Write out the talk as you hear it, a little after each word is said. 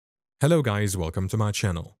Hello guys, welcome to my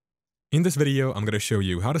channel. In this video, I'm going to show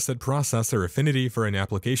you how to set processor affinity for an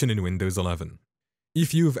application in Windows 11.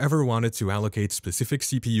 If you've ever wanted to allocate specific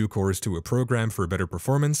CPU cores to a program for better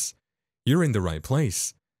performance, you're in the right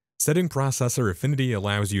place. Setting processor affinity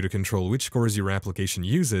allows you to control which cores your application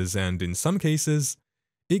uses, and in some cases,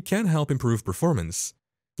 it can help improve performance.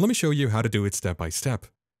 Let me show you how to do it step by step.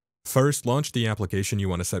 First, launch the application you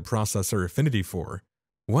want to set processor affinity for.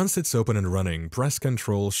 Once it's open and running, press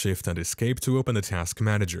Ctrl, Shift, and Escape to open the Task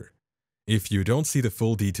Manager. If you don't see the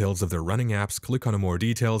full details of the running apps, click on More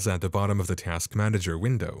Details at the bottom of the Task Manager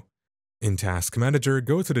window. In Task Manager,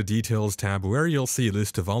 go to the Details tab where you'll see a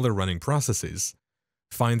list of all the running processes.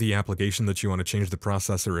 Find the application that you want to change the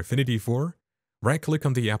processor affinity for. Right-click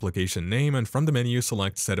on the application name and from the menu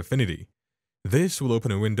select Set Affinity. This will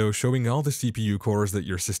open a window showing all the CPU cores that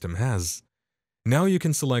your system has. Now you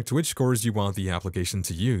can select which cores you want the application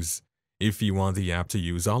to use. If you want the app to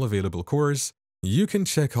use all available cores, you can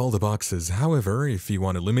check all the boxes. However, if you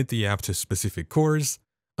want to limit the app to specific cores,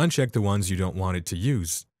 uncheck the ones you don't want it to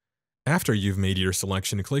use. After you've made your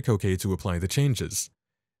selection, click OK to apply the changes.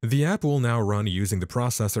 The app will now run using the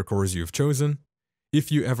processor cores you've chosen.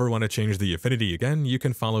 If you ever want to change the affinity again, you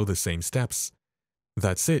can follow the same steps.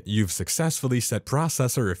 That's it, you've successfully set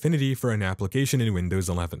processor affinity for an application in Windows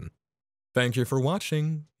 11. Thank you for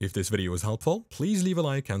watching. If this video was helpful, please leave a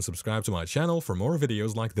like and subscribe to my channel for more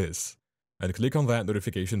videos like this. And click on that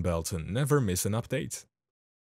notification bell to never miss an update.